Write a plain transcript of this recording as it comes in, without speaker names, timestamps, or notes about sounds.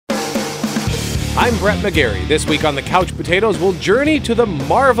I'm Brett McGarry. This week on the Couch Potatoes, we'll journey to the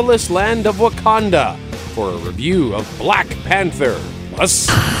marvelous land of Wakanda for a review of Black Panther. Plus,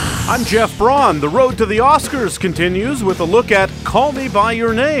 I'm Jeff Braun. The road to the Oscars continues with a look at Call Me By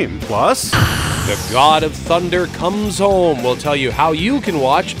Your Name. Plus, the God of Thunder comes home. We'll tell you how you can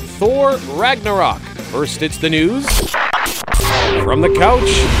watch Thor Ragnarok. First, it's the news from the couch.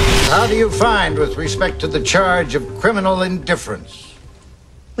 How do you find with respect to the charge of criminal indifference?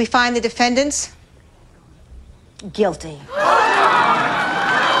 We find the defendants guilty. Order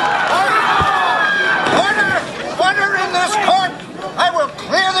in this court! I will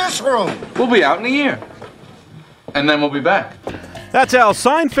clear this room. We'll be out in a year. And then we'll be back. that's how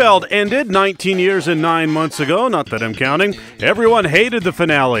Seinfeld ended 19 years and 9 months ago. Not that I'm counting. Everyone hated the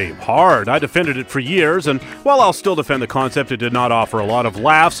finale. Hard. I defended it for years, and while I'll still defend the concept, it did not offer a lot of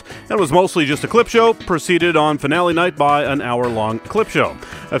laughs, and was mostly just a clip show, preceded on finale night by an hour-long clip show.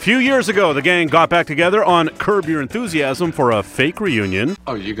 A few years ago, the gang got back together on Curb Your Enthusiasm for a fake reunion.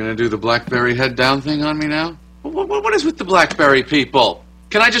 Oh, you're going to do the BlackBerry head down thing on me now? What is with the BlackBerry people?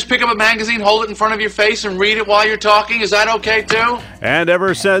 Can I just pick up a magazine, hold it in front of your face, and read it while you're talking? Is that okay, too? And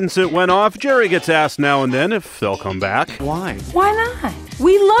ever since it went off, Jerry gets asked now and then if they'll come back. Why? Why not?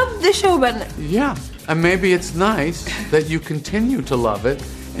 We love the show, but... Yeah, and maybe it's nice that you continue to love it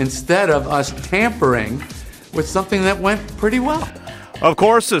instead of us tampering with something that went pretty well. Of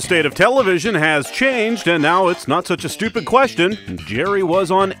course, the state of television has changed, and now it's not such a stupid question. Jerry was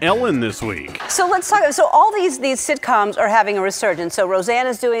on Ellen this week. So let's talk. So all these sitcoms are having a resurgence. So Roseanne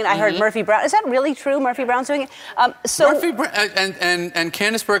is doing it. I heard Murphy Brown. Is that really true? Murphy Brown's doing it. Murphy and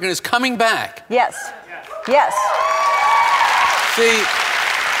Candace Bergen is coming back. Yes. Yes. See,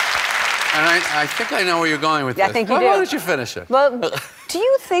 and I think I know where you're going with this. I think you do. Why don't you finish it? Well, do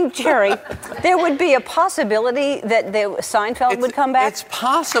you think, Jerry, there would be a possibility that Seinfeld would come back? It's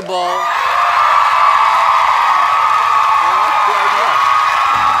possible.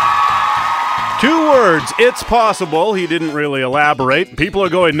 2 words, it's possible. He didn't really elaborate. People are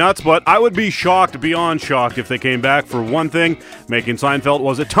going nuts, but I would be shocked, beyond shocked, if they came back. For one thing, making Seinfeld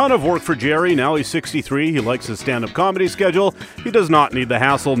was a ton of work for Jerry. Now he's 63. He likes his stand-up comedy schedule. He does not need the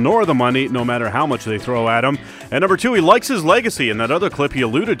hassle nor the money, no matter how much they throw at him. And number 2, he likes his legacy. In that other clip, he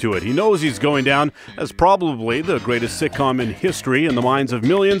alluded to it. He knows he's going down as probably the greatest sitcom in history in the minds of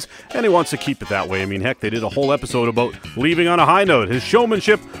millions, and he wants to keep it that way. I mean, heck, they did a whole episode about leaving on a high note. His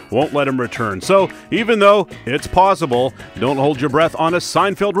showmanship won't let him return. So, even though it's possible, don't hold your breath on a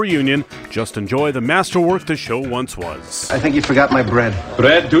Seinfeld reunion. Just enjoy the masterwork the show once was. I think you forgot my bread.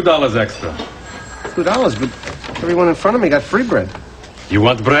 Bread, $2 extra. $2, but everyone in front of me got free bread. You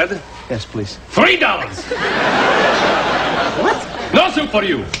want bread? Yes, please. $3! What? No soup for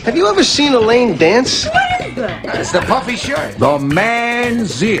you. Have you ever seen Elaine dance? What is that? It's the puffy shirt. The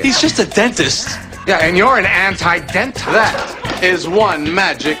man's ear. He's just a dentist. Yeah, and you're an anti-dentist. That is one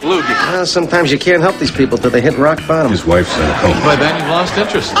magic loogie. Well, sometimes you can't help these people till they hit rock bottom. His wife sent home. By then you've lost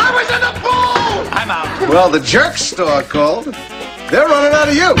interest. I was in the pool! I'm out. Well, the jerk store called. They're running out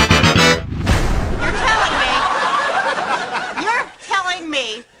of you. You're telling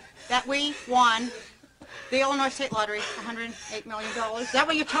me that we won the Illinois State Lottery, $108 million. Is that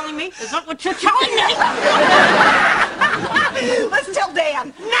what you're telling me? Is that what you're telling me? Let's tell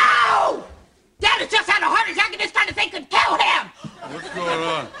Dan. No! Dad has just had a heart attack and this kind of thing could kill him! What's going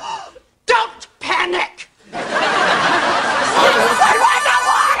on? Don't panic!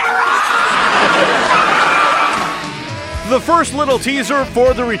 The first little teaser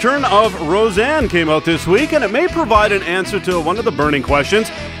for the return of Roseanne came out this week, and it may provide an answer to one of the burning questions.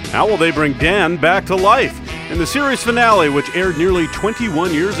 How will they bring Dan back to life? In the series finale, which aired nearly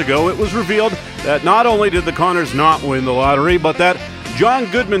 21 years ago, it was revealed that not only did the Connors not win the lottery, but that John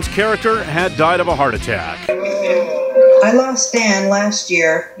Goodman's character had died of a heart attack. I lost Dan last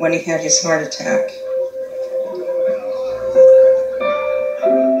year when he had his heart attack.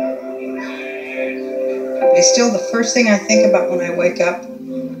 It's still the first thing I think about when I wake up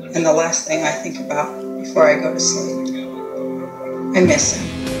and the last thing I think about before I go to sleep. I miss him.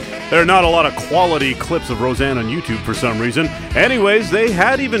 There are not a lot of quality clips of Roseanne on YouTube for some reason. Anyways, they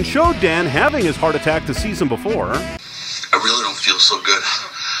had even showed Dan having his heart attack the season before. I really don't feel so good.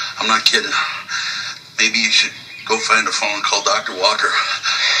 I'm not kidding. Maybe you should go find a phone and call Dr. Walker.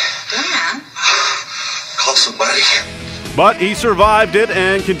 Dan? Call somebody. But he survived it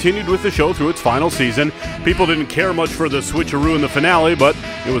and continued with the show through its final season. People didn't care much for the switcheroo in the finale, but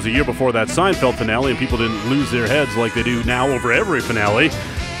it was a year before that Seinfeld finale, and people didn't lose their heads like they do now over every finale.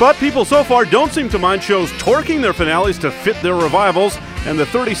 But people so far don't seem to mind shows torquing their finales to fit their revivals, and the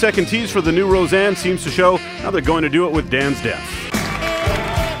 30-second tease for the new Roseanne seems to show how they're going to do it with Dan's death.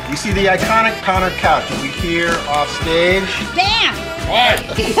 You see the iconic Panther couch that we hear off stage? Dan! What?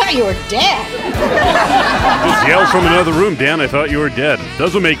 I thought you were dead. Just yelled from another room, Dan, I thought you were dead.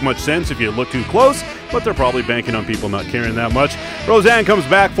 Doesn't make much sense if you look too close, but they're probably banking on people not caring that much. Roseanne comes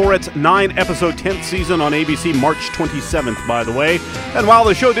back for its 9-episode 10th season on ABC March 27th, by the way. And while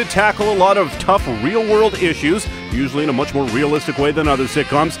the show did tackle a lot of tough real-world issues, usually in a much more realistic way than other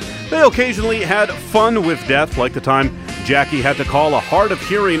sitcoms, they occasionally had fun with death, like the time Jackie had to call a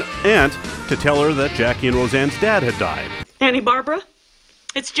hard-of-hearing aunt to tell her that Jackie and Roseanne's dad had died. Annie Barbara,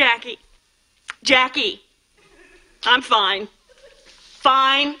 it's Jackie. Jackie, I'm fine.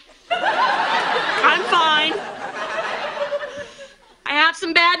 Fine. I'm fine. I have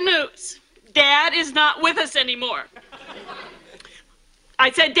some bad news. Dad is not with us anymore.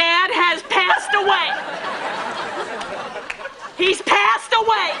 I said Dad has passed away. He's passed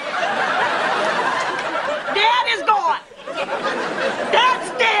away. Dad is gone. Dad's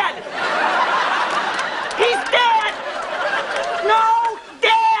dead. He's dead. No,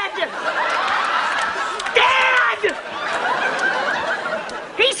 Dad. Dad.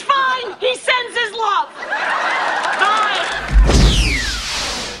 He's fine. He sends his love. Bye.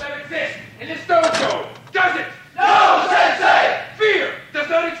 Does not exist in this dojo, does it? No, Sensei! Fear does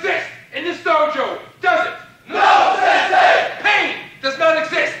not exist in this dojo, does it? No, Sensei! Pain does not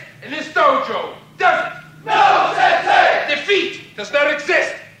exist in this dojo, does it? No, Sensei! Defeat does not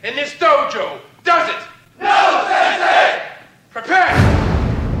exist in this dojo, does it? No, Sensei!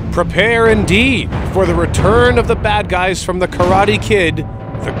 Prepare! Prepare indeed for the return of the bad guys from the Karate Kid,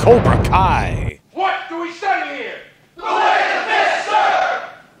 the Cobra Kai. What do we study here? The way of the fist, sir!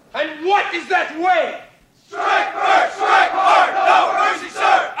 And what is that way? Strike first, strike hard, no mercy,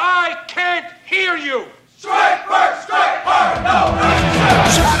 sir! I can't hear you! Strike first, strike hard, no mercy,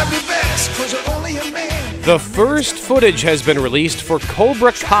 sir! Try to be best, 'cause you're only a man. The first footage has been released for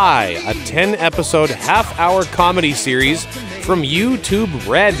Cobra Kai, a 10-episode, half-hour comedy series from YouTube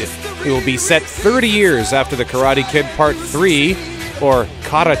Red. It will be set 30 years after the Karate Kid Part 3, or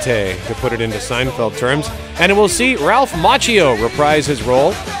Karate, to put it into Seinfeld terms, and it will see Ralph Macchio reprise his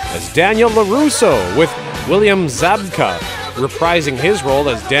role as Daniel LaRusso, with William Zabka reprising his role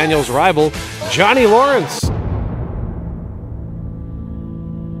as Daniel's rival, Johnny Lawrence.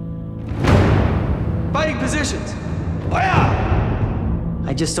 Fighting positions. Oh yeah!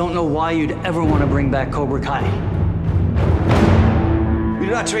 I just don't know why you'd ever want to bring back Cobra Kai. We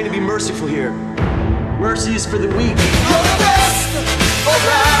do not train to be merciful here. Mercy is for the weak.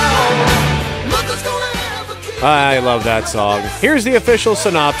 I love that song. Here's the official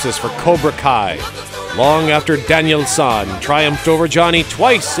synopsis for Cobra Kai. Long after Daniel-san triumphed over Johnny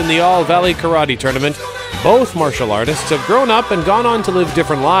twice in the All-Valley Karate Tournament, both martial artists have grown up and gone on to live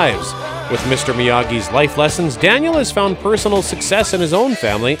different lives. With Mr. Miyagi's life lessons, Daniel has found personal success in his own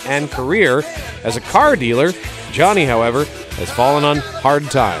family and career as a car dealer. Johnny, however, has fallen on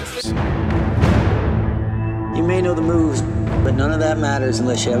hard times. You may know the moves, but none of that matters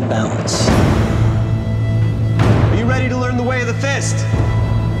unless you have balance. Are you ready to learn the way of the fist?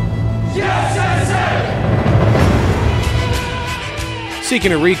 Yes, Sensei!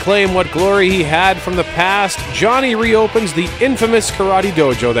 Seeking to reclaim what glory he had from the past, Johnny reopens the infamous karate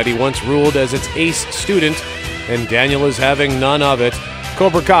dojo that he once ruled as its ace student, and Daniel is having none of it.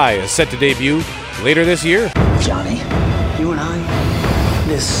 Cobra Kai is set to debut later this year. Johnny, you and I,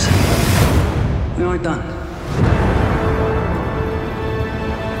 we aren't done.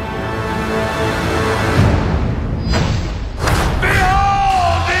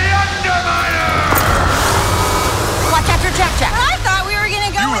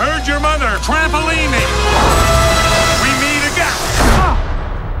 Your mother, trampoline me. We meet again.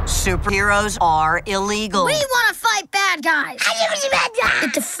 Superheroes are illegal. We want to fight bad guys.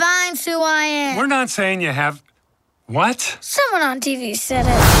 It defines who I am. We're not saying you have... What? Someone on TV said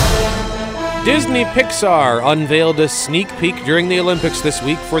it. Disney Pixar unveiled a sneak peek during the Olympics this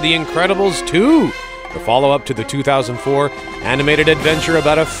week for The Incredibles 2, the follow-up to the 2004 animated adventure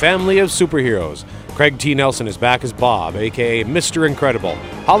about a family of superheroes. Craig T. Nelson is back as Bob, a.k.a. Mr. Incredible.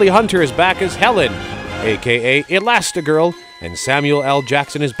 Holly Hunter is back as Helen, a.k.a. Elastigirl. And Samuel L.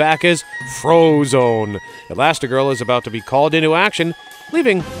 Jackson is back as Frozone. Elastigirl is about to be called into action,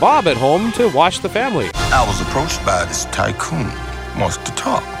 leaving Bob at home to watch the family. I was approached by this tycoon. Wants to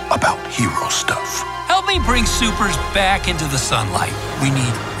talk about hero stuff. Help me bring supers back into the sunlight. We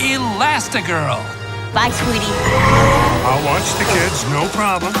need Elastigirl. Bye, sweetie. I'll watch the kids, no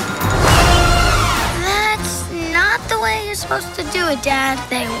problem. That's not the way you're supposed to do it, Dad.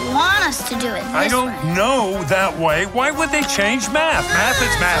 They want us to do it this I don't know that way. Why would they change math? Math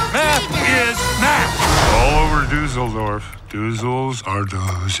is math. Math is math. All over Dusseldorf. Duzzles are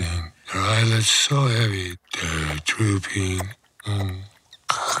dozing. Their eyelids so heavy, they're drooping.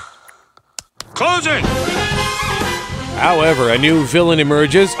 Closing! However, a new villain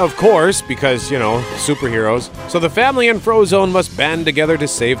emerges, of course, because, superheroes. So the family in Frozone must band together to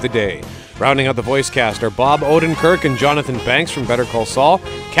save the day. Rounding out the voice cast are Bob Odenkirk and Jonathan Banks from Better Call Saul,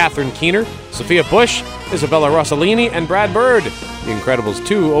 Catherine Keener, Sophia Bush, Isabella Rossellini, and Brad Bird. The Incredibles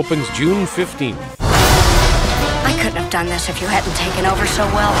 2 opens June 15th. I couldn't have done this if you hadn't taken over so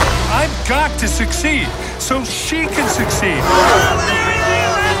well. I've got to succeed so she can succeed.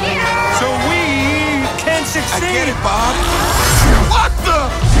 So we can succeed. I get it, Bob. What the?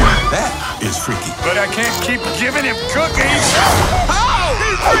 That is freaky. But I can't keep giving him cookies. How?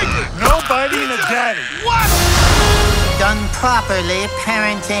 He's freaky. Nobody and a daddy. What? Done properly,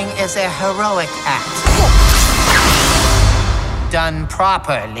 parenting is a heroic act. Done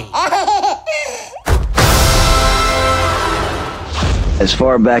properly. As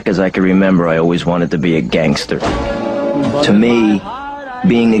far back as I can remember, I always wanted to be a gangster. To me,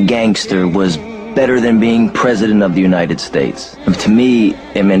 being a gangster was better than being president of the United States. To me,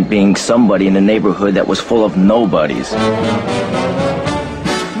 it meant being somebody in a neighborhood that was full of nobodies.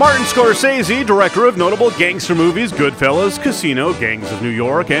 Martin Scorsese, director of notable gangster movies Goodfellas, Casino, Gangs of New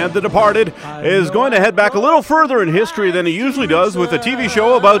York, and The Departed, is going to head back a little further in history than he usually does with a TV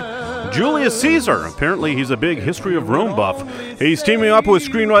show about Julius Caesar. Apparently, he's a big History of Rome buff. He's teaming up with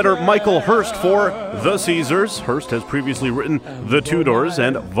screenwriter Michael Hurst for The Caesars. Hurst has previously written The Tudors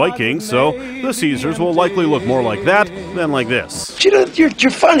and Vikings, so The Caesars will likely look more like that than like this. You're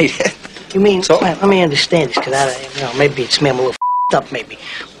funny. You mean, so? Let me understand this, because maybe it's me, I'm a little up, maybe.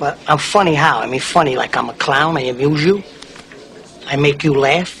 But I'm funny how? I mean, funny like I'm a clown, I amuse you? I make you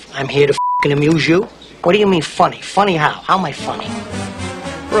laugh? I'm here to amuse you? What do you mean funny? Funny how? How am I funny?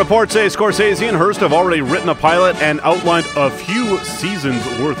 Reports say Scorsese and Hurst have already written a pilot and outlined a few seasons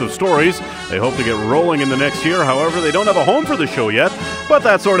worth of stories. They hope to get rolling in the next year. However, they don't have a home for the show yet, but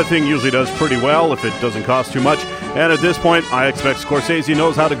that sort of thing usually does pretty well if it doesn't cost too much. And at this point, I expect Scorsese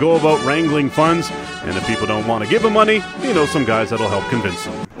knows how to go about wrangling funds, and if people don't want to give him money, he knows some guys that'll help convince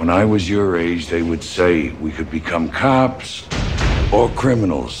them. When I was your age, they would say we could become cops or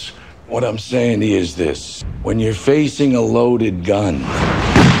criminals. What I'm saying is this: when you're facing a loaded gun,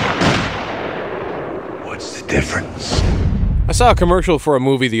 what's the difference? I saw a commercial for a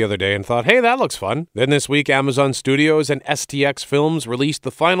movie the other day and thought, hey, that looks fun. Then this week, Amazon Studios and STX Films released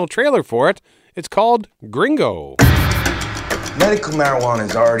the final trailer for it. It's called Gringo. Medical marijuana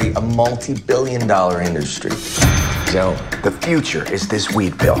is already a multi-billion-dollar industry. So, the future is this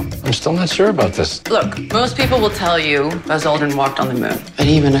weed pill. I'm still not sure about this. Look, most people will tell you Buzz Aldrin walked on the moon. But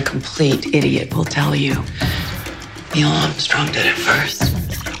even a complete idiot will tell you Neil Armstrong did it first.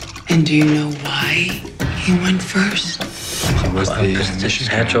 And do you know why he went first? Was the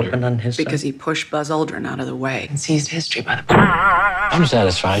hatch open on his Because side? he pushed Buzz Aldrin out of the way and seized history by the... I'm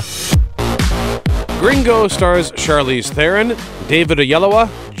satisfied. Gringo stars Charlize Theron, David Oyelowo,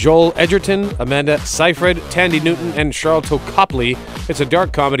 Joel Edgerton, Amanda Seyfried, Tandy Newton, and Charlton Copley. It's a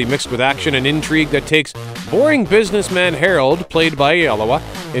dark comedy mixed with action and intrigue that takes boring businessman Harold, played by Oyelowo,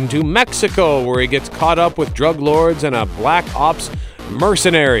 into Mexico, where he gets caught up with drug lords and a black ops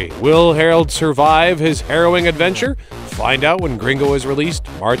mercenary. Will Harold survive his harrowing adventure? Find out when Gringo is released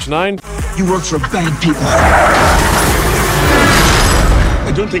March 9th. You work for bad people.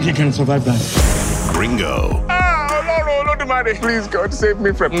 I don't think you can survive that. Gringo. Oh, no, Daddy. Please, God, save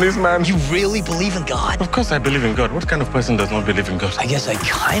me from this man. You really believe in God? Of course I believe in God. What kind of person does not believe in God? I guess I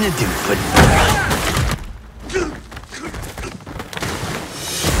kind of do, but...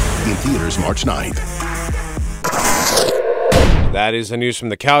 In theaters March 9th. That is the news from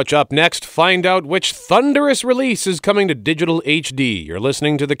the couch. Up next, find out which thunderous release is coming to digital HD. You're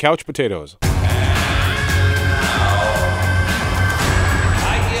listening to the Couch Potatoes.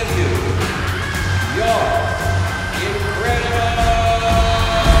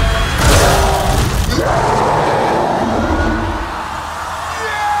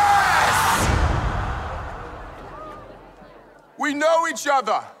 We know each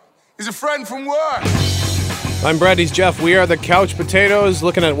other. He's a friend from work. I'm Brad, he's Jeff. We are the Couch Potatoes,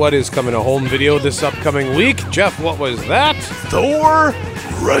 looking at what is coming to home video this upcoming week. Jeff, what was that? Thor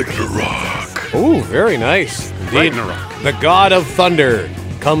Ragnarok. Ooh, very nice. Indeed. Ragnarok. The God of Thunder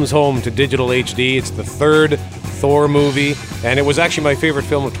comes home to digital HD. It's the third Thor movie, and it was actually my favorite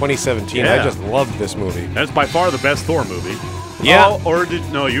film of 2017. Yeah. I just loved this movie. That's by far the best Thor movie. Yeah.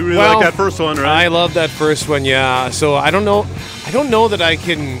 Oh, you really like that first one, right? I love that first one, yeah. So I don't know that I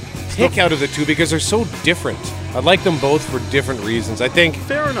can pick out of the two because they're so different. I like them both for different reasons. I think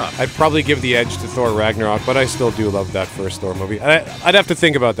fair enough. I'd probably give the edge to Thor Ragnarok, but I still do love that first Thor movie. I'd have to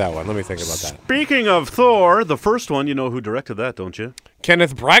think about that one. Let me think about that. Speaking of Thor, the first one, you know who directed that, don't you?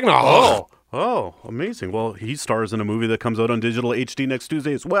 Kenneth Branagh. Oh, amazing. Well, he stars in a movie that comes out on digital HD next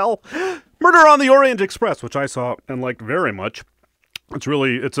Tuesday as well. Murder on the Orient Express, which I saw and liked very much.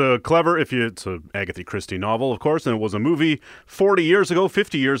 It's a clever, it's a Agatha Christie novel, of course, and it was a movie 50 years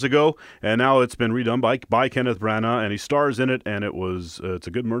ago, and now it's been redone by Kenneth Branagh, and he stars in it, and it's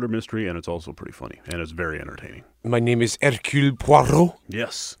a good murder mystery, and it's also pretty funny, and it's very entertaining. My name is Hercule Poirot.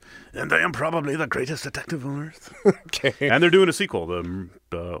 Yes, and I am probably the greatest detective on earth. Okay. And they're doing a sequel,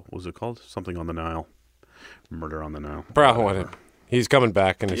 what was it called? Something on the Nile. Murder on the Nile. Bro, he's coming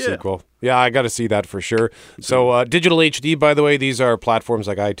back in a sequel. Yeah, I got to see that for sure. So digital HD, by the way, these are platforms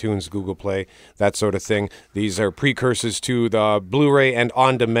like iTunes, Google Play, that sort of thing. These are precursors to the Blu-ray and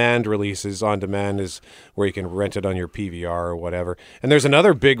on-demand releases. On-demand is where you can rent it on your PVR or whatever. And there's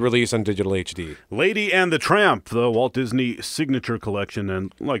another big release on digital HD. Lady and the Tramp, the Walt Disney Signature Collection,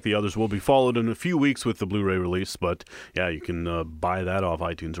 and like the others, will be followed in a few weeks with the Blu-ray release. But yeah, you can buy that off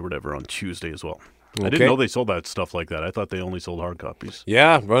iTunes or whatever on Tuesday as well. Okay. I didn't know they sold that stuff like that. I thought they only sold hard copies.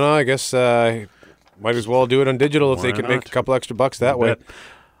 Yeah, well, no, I guess might as well do it on digital if they can make a couple extra bucks that way.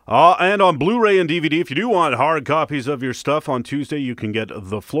 And on Blu-ray and DVD, if you do want hard copies of your stuff, on Tuesday you can get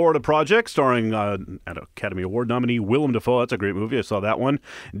The Florida Project, starring an Academy Award nominee Willem Dafoe. That's a great movie. I saw that one.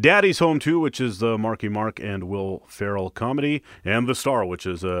 Daddy's Home 2, which is the Marky Mark and Will Ferrell comedy. And The Star, which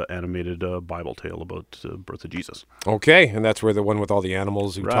is an animated Bible tale about the birth of Jesus. Okay, and that's where the one with all the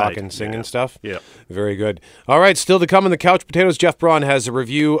animals who talk and sing and stuff? Yeah. Very good. All right, still to come in the Couch Potatoes, Jeff Braun has a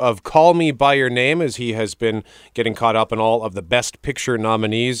review of Call Me By Your Name, as he has been getting caught up in all of the Best Picture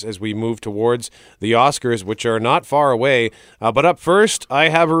nominees as we move towards the Oscars, which are not far away. But up first, I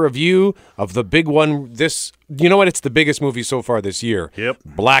have a review of the big one. You know what? It's the biggest movie so far this year. Yep.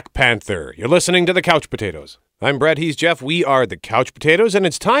 Black Panther. You're listening to the Couch Potatoes. I'm Brett. He's Jeff. We are the Couch Potatoes, and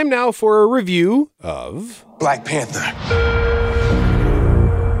it's time now for a review of Black Panther.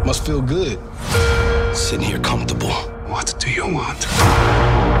 Must feel good. Sitting here comfortable. What do you want?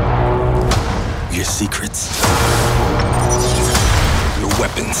 Your secrets. Your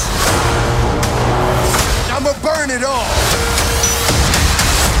weapons. I'ma burn it all.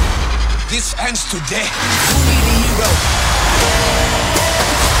 This ends today. You need a hero.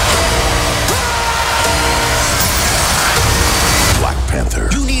 Black Panther.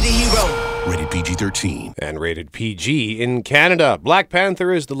 You need a hero. Rated PG-13. And rated PG in Canada. Black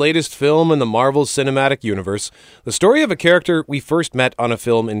Panther is the latest film in the Marvel Cinematic Universe. The story of a character we first met on a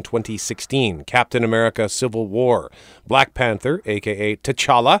film in 2016, Captain America: Civil War. Black Panther, a.k.a.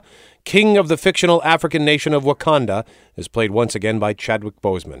 T'Challa, king of the fictional African nation of Wakanda, is played once again by Chadwick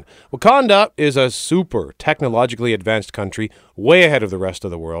Boseman. Wakanda is a super technologically advanced country, way ahead of the rest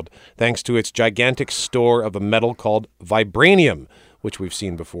of the world, thanks to its gigantic store of a metal called vibranium, which we've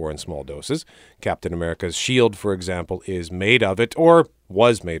seen before in small doses. Captain America's shield, for example, is made of it, or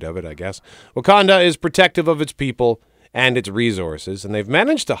was made of it, I guess. Wakanda is protective of its people and its resources, and they've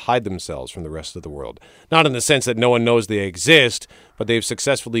managed to hide themselves from the rest of the world. Not in the sense that no one knows they exist, but they've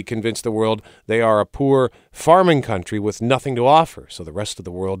successfully convinced the world they are a poor farming country with nothing to offer, so the rest of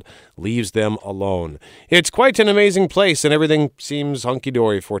the world leaves them alone. It's quite an amazing place, and everything seems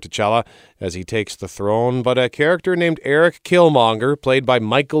hunky-dory for T'Challa as he takes the throne, but a character named Eric Killmonger, played by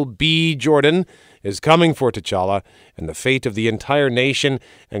Michael B. Jordan, is coming for T'Challa, and the fate of the entire nation,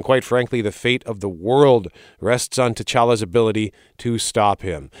 and quite frankly, the fate of the world, rests on T'Challa's ability to stop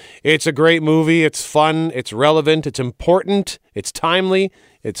him. It's a great movie. It's fun. It's relevant. It's important. It's timely.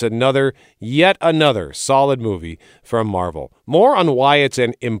 It's yet another solid movie from Marvel. More on why it's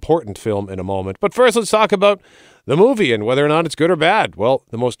an important film in a moment. But first, let's talk about the movie and whether or not it's good or bad. Well,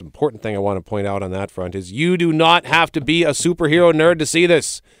 the most important thing I want to point out on that front is you do not have to be a superhero nerd to see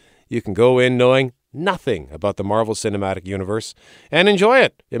this. You can go in knowing nothing about the Marvel Cinematic Universe and enjoy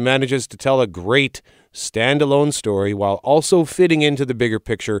it. It manages to tell a great standalone story while also fitting into the bigger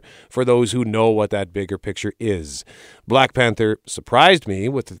picture for those who know what that bigger picture is. Black Panther surprised me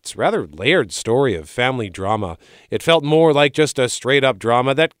with its rather layered story of family drama. It felt more like just a straight-up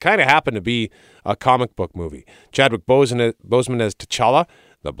drama that kind of happened to be a comic book movie. Chadwick Boseman as T'Challa,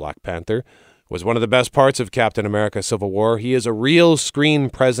 the Black Panther, was one of the best parts of Captain America: Civil War. He is a real screen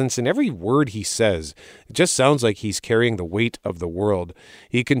presence in every word he says. It just sounds like he's carrying the weight of the world.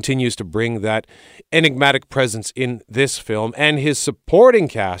 He continues to bring that enigmatic presence in this film, and his supporting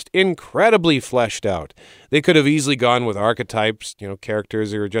cast incredibly fleshed out. They could have easily gone with archetypes,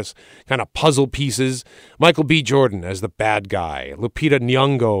 characters who are just kind of puzzle pieces. Michael B. Jordan as the bad guy. Lupita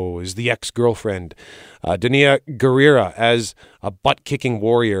Nyong'o as the ex-girlfriend. Dania Gurira as a butt-kicking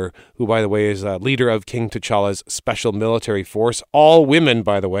warrior, who, by the way, is a leader of King T'Challa's special military force. All women,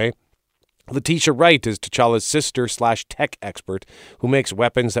 by the way. Letitia Wright is T'Challa's sister/tech expert who makes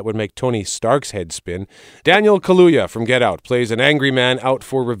weapons that would make Tony Stark's head spin. Daniel Kaluuya from Get Out plays an angry man out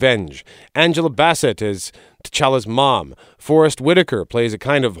for revenge. Angela Bassett is T'Challa's mom. Forrest Whitaker plays a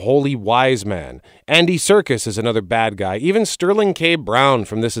kind of holy wise man. Andy Serkis is another bad guy. Even Sterling K. Brown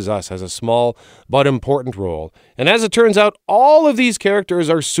from This Is Us has a small but important role. And as it turns out, all of these characters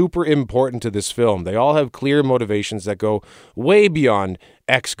are super important to this film. They all have clear motivations that go way beyond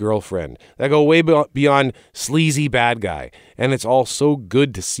ex-girlfriend, that go way beyond sleazy bad guy. And it's all so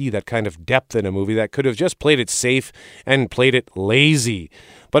good to see that kind of depth in a movie that could have just played it safe and played it lazy.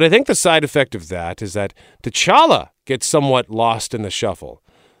 But I think the side effect of that is that T'Challa gets somewhat lost in the shuffle.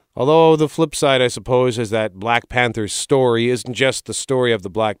 Although the flip side, I suppose, is that Black Panther's story isn't just the story of the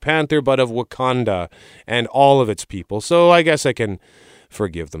Black Panther, but of Wakanda and all of its people. So I guess I can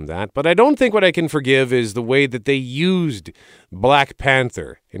forgive them that. But I don't think what I can forgive is the way that they used Black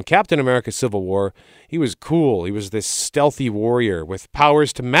Panther. In Captain America Civil War, he was cool. He was this stealthy warrior with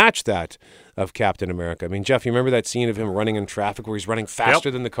powers to match that of Captain America. I mean, Jeff, you remember that scene of him running in traffic where he's running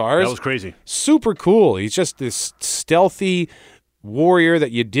faster than the cars? That was crazy. Super cool. He's just this stealthy warrior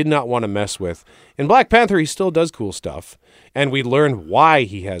that you did not want to mess with. In Black Panther, he still does cool stuff, and we learn why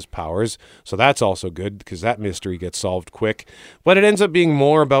he has powers, so that's also good because that mystery gets solved quick. But it ends up being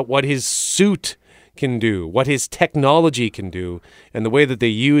more about what his suit can do, what his technology can do, and the way that they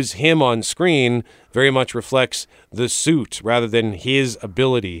use him on screen very much reflects the suit rather than his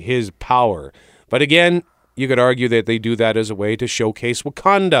ability, his power. But again, you could argue that they do that as a way to showcase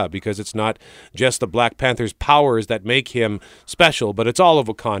Wakanda, because it's not just the Black Panther's powers that make him special, but it's all of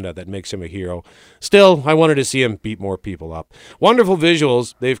Wakanda that makes him a hero. Still, I wanted to see him beat more people up. Wonderful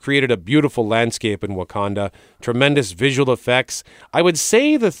visuals. They've created a beautiful landscape in Wakanda. Tremendous visual effects. I would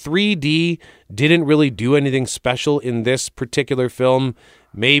say the 3D didn't really do anything special in this particular film,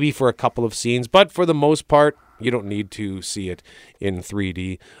 maybe for a couple of scenes, but for the most part, you don't need to see it in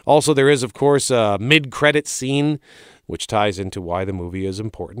 3D. Also, there is, of course, a mid-credit scene, which ties into why the movie is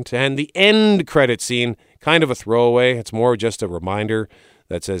important. And the end credit scene, kind of a throwaway. It's more just a reminder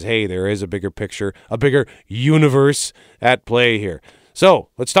that says, hey, there is a bigger picture, a bigger universe at play here. So,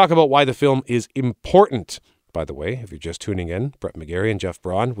 let's talk about why the film is important. By the way, if you're just tuning in, Brett McGarry and Jeff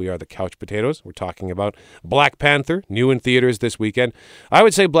Braun, we are the Couch Potatoes. We're talking about Black Panther, new in theaters this weekend. I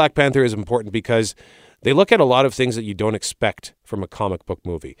would say Black Panther is important because they look at a lot of things that you don't expect from a comic book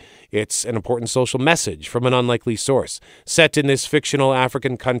movie. It's an important social message from an unlikely source. Set in this fictional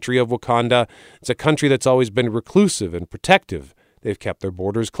African country of Wakanda, it's a country that's always been reclusive and protective. They've kept their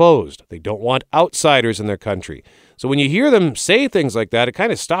borders closed. They don't want outsiders in their country. So when you hear them say things like that, it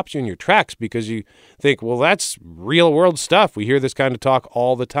kind of stops you in your tracks because you think, well, that's real world stuff. We hear this kind of talk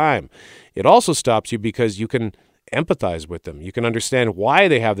all the time. It also stops you because you can empathize with them. You can understand why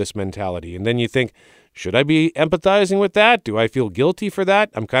they have this mentality. And then you think, should I be empathizing with that? Do I feel guilty for that?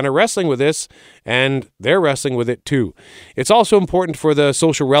 I'm kind of wrestling with this, and they're wrestling with it too. It's also important for the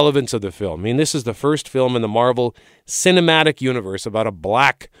social relevance of the film. I mean, this is the first film in the Marvel Cinematic Universe about a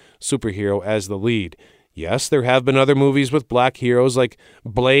black superhero as the lead. Yes, there have been other movies with black heroes, like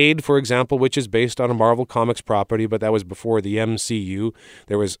Blade, for example, which is based on a Marvel Comics property, but that was before the MCU.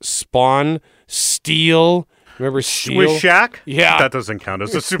 There was Spawn, Steel. Remember Steel? With Shaq? Yeah. That doesn't count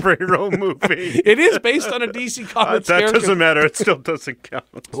as a superhero movie. It is based on a DC Comics that character. Doesn't matter. It still doesn't count.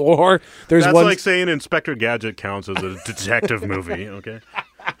 Or there's That's one... like saying Inspector Gadget counts as a detective movie, okay?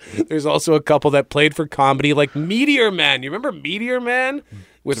 There's also a couple that played for comedy, like Meteor Man. You remember Meteor Man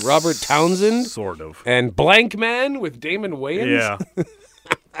with Robert Townsend? Sort of. And Blank Man with Damon Wayans?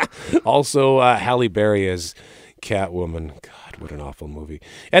 Yeah. Also, Halle Berry as Catwoman. God, what an awful movie.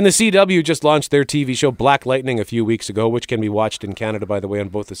 And the CW just launched their TV show Black Lightning a few weeks ago, which can be watched in Canada, by the way, on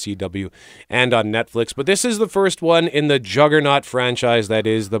both the CW and on Netflix. But this is the first one in the juggernaut franchise that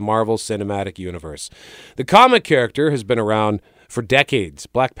is the Marvel Cinematic Universe. The comic character has been around for decades.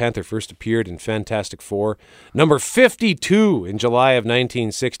 Black Panther first appeared in Fantastic Four, number 52 in July of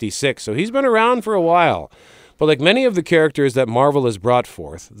 1966. So he's been around for a while. But like many of the characters that Marvel has brought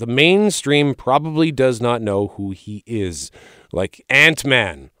forth, the mainstream probably does not know who he is. Like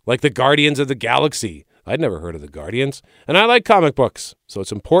Ant-Man, like the Guardians of the Galaxy. I'd never heard of the Guardians, and I like comic books, So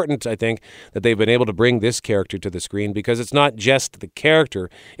it's important, I think, that they've been able to bring this character to the screen because it's not just the character,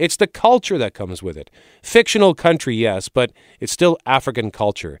 it's the culture that comes with it. Fictional country, yes, but it's still African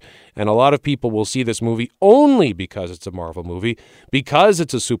culture. And a lot of people will see this movie only because it's a Marvel movie, because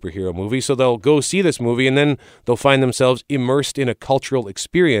it's a superhero movie. So they'll go see this movie and then they'll find themselves immersed in a cultural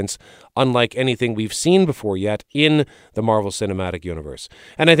experience unlike anything we've seen before yet in the Marvel Cinematic Universe.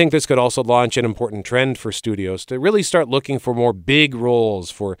 And I think this could also launch an important trend for studios to really start looking for more big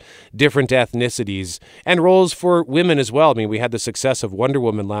roles for different ethnicities and roles for women as well. I mean, we had the success of Wonder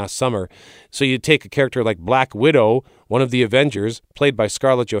Woman last summer. So you take a character like Black Widow, one of the Avengers, played by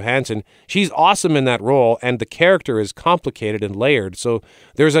Scarlett Johansson. She's awesome in that role, and the character is complicated and layered. So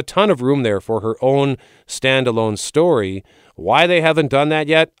there's a ton of room there for her own standalone story. Why they haven't done that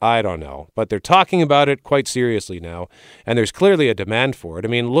yet, I don't know. But they're talking about it quite seriously now, and there's clearly a demand for it. I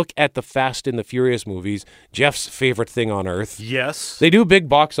mean, look at the Fast and the Furious movies, Jeff's favorite thing on earth. Yes. They do big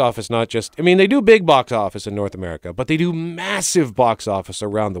box office, not just... I mean, they do big box office in North America, but they do massive box office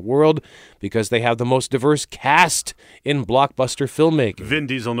around the world because they have the most diverse cast in blockbuster filmmaking. Vin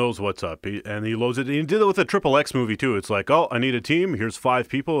Diesel knows what's up, and he loads it. He did it with a XXX movie, too. It's like, oh, I need a team. Here's 5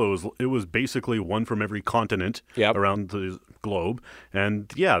 people. It was basically one from every continent around the globe.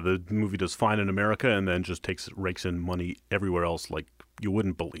 And, yeah, the movie does fine in America and then just rakes in money everywhere else like you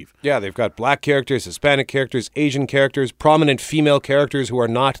wouldn't believe. Yeah, they've got black characters, Hispanic characters, Asian characters, prominent female characters who are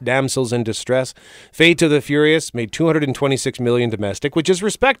not damsels in distress. Fate to the Furious made $226 million domestic, which is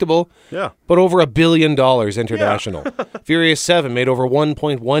respectable, but over $1 billion international. Furious 7 made over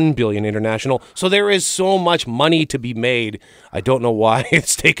 $1.1 billion international. So there is so much money to be made. I don't know why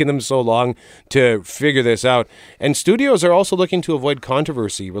it's taken them so long to figure this out. And studios are also looking to avoid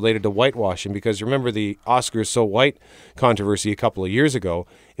controversy related to whitewashing because remember the Oscars So White controversy a couple of years ago.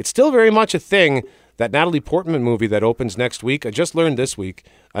 It's still very much a thing. That Natalie Portman movie that opens next week, I just learned this week,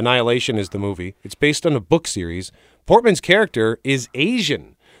 Annihilation is the movie. It's based on a book series. Portman's character is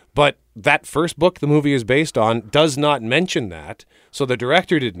Asian, but that first book the movie is based on does not mention that. So the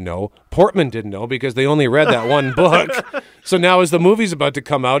director didn't know. Portman didn't know because they only read that one book. So now as the movie's about to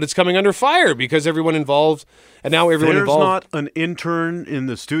come out, it's coming under fire because everyone involved, and now everyone involved... There's not an intern in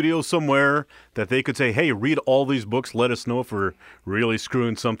the studio somewhere that they could say, hey, read all these books, let us know if we're really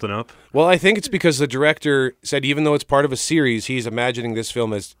screwing something up? Well, I think it's because the director said even though it's part of a series, he's imagining this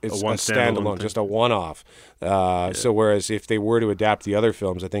film as a standalone, just a one-off. So whereas if they were to adapt the other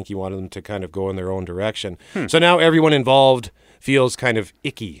films, I think he wanted them to kind of go in their own direction. So now everyone involved feels kind of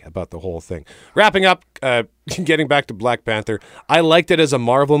icky about the whole thing. Wrapping up, getting back to Black Panther, I liked it as a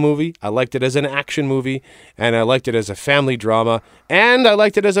Marvel movie, I liked it as an action movie, and I liked it as a family drama, and I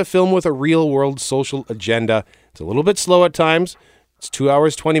liked it as a film with a real-world social agenda. It's a little bit slow at times. It's 2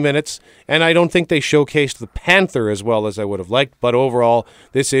 hours, 20 minutes, and I don't think they showcased the Panther as well as I would have liked, but overall,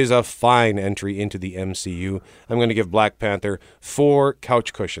 this is a fine entry into the MCU. I'm going to give Black Panther 4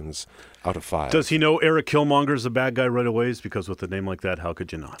 couch cushions out of 5. Does he know Eric Killmonger's the bad guy right away? Because with a name like that, how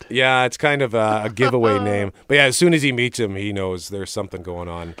could you not? Yeah, it's kind of a giveaway name. But yeah, as soon as he meets him, he knows there's something going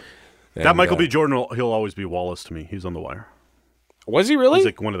on. And, that Michael B. Jordan, he'll always be Wallace to me. He's on The Wire. Was he really? He's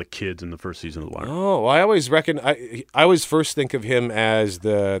like one of the kids in the first season of The Wire. Oh, I always reckon I always first think of him as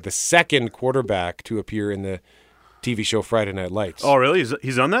the second quarterback to appear in the TV show Friday Night Lights. Oh, really?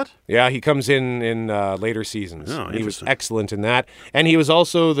 He's on that? Yeah, he comes in later seasons. Oh, he was excellent in that. And he was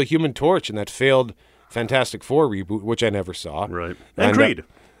also the Human Torch in that failed Fantastic Four reboot, which I never saw. Right. And Creed.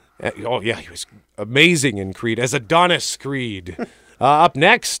 Oh, yeah, he was amazing in Creed, as Adonis Creed. Up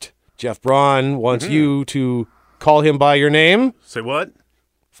next, Jeff Braun wants you to call him by your name. Say what?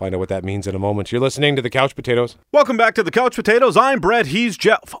 Find out what that means in a moment. You're listening to The Couch Potatoes. Welcome back to The Couch Potatoes. I'm Brett. He's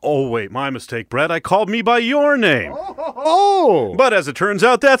Jeff. Oh, wait, my mistake, Brett. I called me by your name. Oh! But as it turns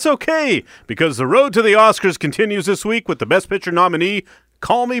out, that's okay, because the road to the Oscars continues this week with the Best Picture nominee,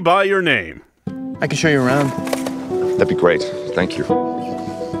 Call Me By Your Name. I can show you around. That'd be great. Thank you.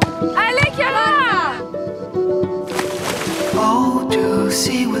 Allez, Chiara! Oh, to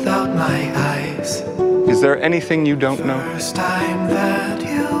see without my eyes. Is there anything you don't know? First time that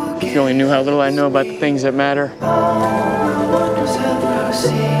If you only knew how little I know about the things that matter.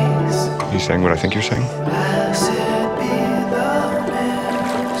 You saying what I think you're saying?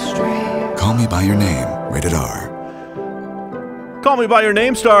 Call Me By Your Name, rated R. Call Me By Your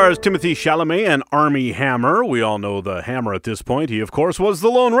Name stars Timothy Chalamet and Armie Hammer. We all know the Hammer at this point. He, of course, was the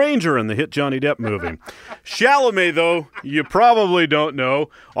Lone Ranger in the hit Johnny Depp movie. Chalamet, though, you probably don't know.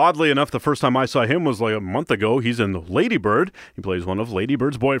 Oddly enough, the first time I saw him was like a month ago. He's in Lady Bird. He plays one of Lady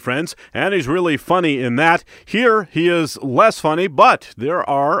Bird's boyfriends, and he's really funny in that. Here, he is less funny, but there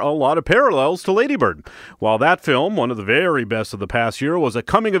are a lot of parallels to Lady Bird. While that film, one of the very best of the past year, was a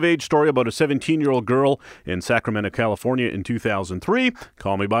coming-of-age story about a 17-year-old girl in Sacramento, California in 2003,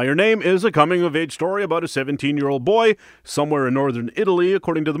 Call Me By Your Name is a coming-of-age story about a 17-year-old boy somewhere in northern Italy,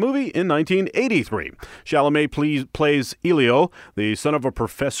 according to the movie, in 1983. Chalamet plays Elio, the son of a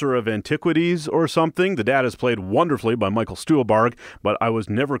professor of antiquities or something. The dad is played wonderfully by Michael Stuhlbarg, but I was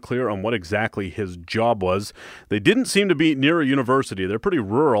never clear on what exactly his job was. They didn't seem to be near a university. They're pretty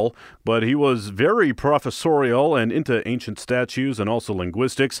rural, but he was very professorial and into ancient statues and also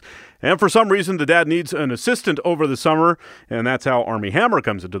linguistics. And for some reason, the dad needs an assistant over the summer, and that's how Armie Hammer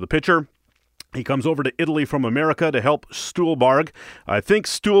comes into the picture. He comes over to Italy from America to help Stuhlbarg. I think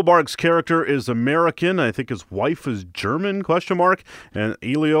Stuhlbarg's character is American. I think his wife is German, ? And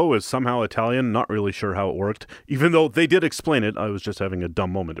Elio is somehow Italian. Not really sure how it worked. Even though they did explain it, I was just having a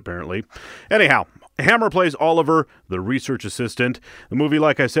dumb moment, apparently. Anyhow, Hammer plays Oliver, the research assistant. The movie,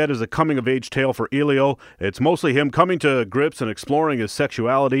 like I said, is a coming-of-age tale for Elio. It's mostly him coming to grips and exploring his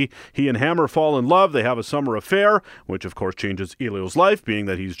sexuality. He and Hammer fall in love. They have a summer affair, which of course changes Elio's life, being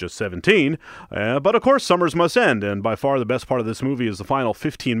that he's just 17. But of course, summers must end, and by far the best part of this movie is the final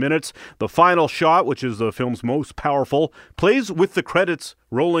 15 minutes. The final shot, which is the film's most powerful, plays with the credits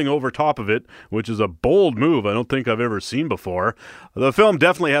rolling over top of it, which is a bold move I don't think I've ever seen before. The film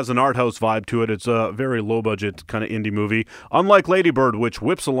definitely has an art house vibe to it. It's a very low-budget kind of indie movie. Unlike Lady Bird, which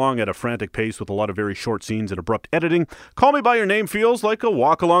whips along at a frantic pace with a lot of very short scenes and abrupt editing, Call Me By Your Name feels like a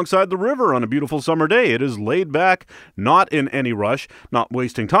walk alongside the river on a beautiful summer day. It is laid back, not in any rush, not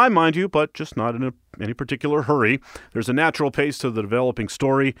wasting time, mind you, but just not in any particular hurry. There's a natural pace to the developing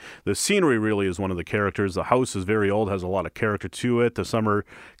story. The scenery really is one of the characters. The house is very old, has a lot of character to it. The summer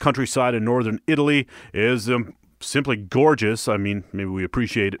countryside in northern Italy is simply gorgeous. I mean, maybe we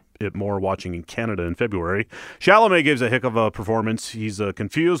appreciate it more watching in Canada in February. Chalamet gives a heck of a performance. He's a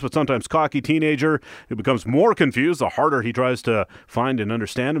confused but sometimes cocky teenager who becomes more confused the harder he tries to find and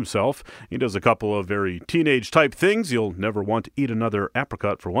understand himself. He does a couple of very teenage-type things. You'll never want to eat another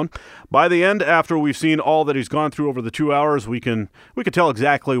apricot, for one. By the end, after we've seen all that he's gone through over the 2 hours, we can tell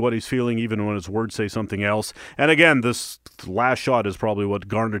exactly what he's feeling, even when his words say something else. And again, this last shot is probably what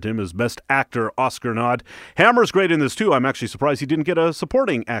garnered him his Best Actor Oscar nod. Hammer's great in this, too. I'm actually surprised he didn't get a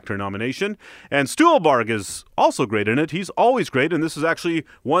supporting actor nomination. And Stuhlbarg is also great in it. He's always great, and this is actually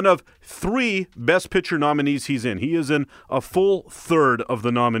one of 3 Best Picture nominees he's in. He is in a full third of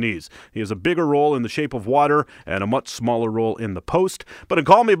the nominees. He has a bigger role in The Shape of Water and a much smaller role in The Post. But in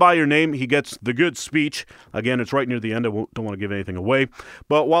Call Me By Your Name, he gets the good speech. Again, it's right near the end. I don't want to give anything away.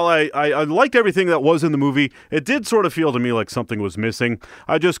 But while I liked everything that was in the movie, it did sort of feel to me like something was missing.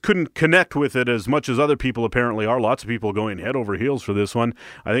 I just couldn't connect with it as much as other people apparently are. Lots of people going head over heels for this one.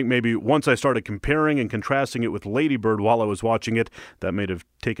 I think maybe once I started comparing and contrasting it with Lady Bird while I was watching it, that may have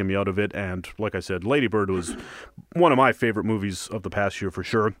taken me out of it. And like I said, Lady Bird was one of my favorite movies of the past year for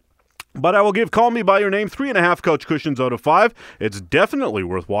sure. But I will give Call Me By Your Name 3.5 couch cushions out of 5. It's definitely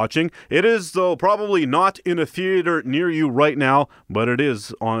worth watching. It is, though, probably not in a theater near you right now, but it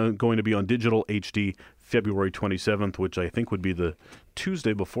is going to be on digital HD February 27th, which I think would be the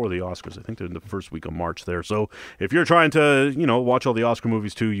Tuesday before the Oscars. I think they're in the first week of March there. So if you're trying to, watch all the Oscar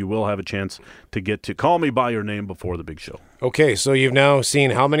movies too, you will have a chance to get to Call Me By Your Name before the big show. Okay, so you've now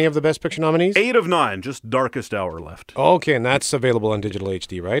seen how many of the Best Picture nominees? 8 of 9, just Darkest Hour left. Okay, and that's available on digital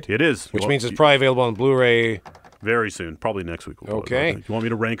HD, right? It is. Which means it's probably available on Blu-ray very soon, probably next week. Okay. You want me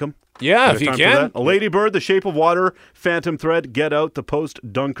to rank them? Yeah, if you can. A Lady Bird, The Shape of Water, Phantom Thread, Get Out, The Post,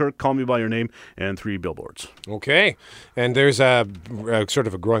 Dunkirk, Call Me By Your Name, and 3 Billboards. Okay. And there's a sort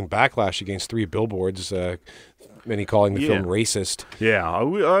of a growing backlash against 3 Billboards, many calling the film racist. Yeah.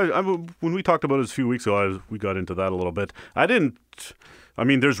 When we talked about it a few weeks ago, we got into that a little bit.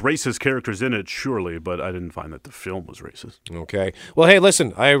 There's racist characters in it, surely, but I didn't find that the film was racist. Okay. Well, hey,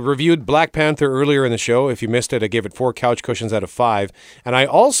 listen, I reviewed Black Panther earlier in the show. If you missed it, I gave it 4 couch cushions out of 5. And I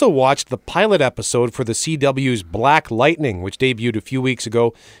also watched the pilot episode for the CW's Black Lightning, which debuted a few weeks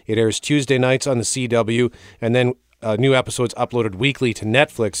ago. It airs Tuesday nights on the CW, and then new episodes uploaded weekly to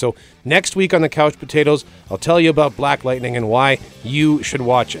Netflix. So next week on the Couch Potatoes, I'll tell you about Black Lightning and why you should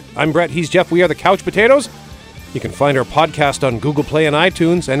watch it. I'm Brett, he's Jeff, we are the Couch Potatoes. You can find our podcast on Google Play and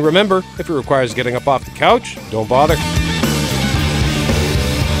iTunes. And remember, if it requires getting up off the couch, don't bother.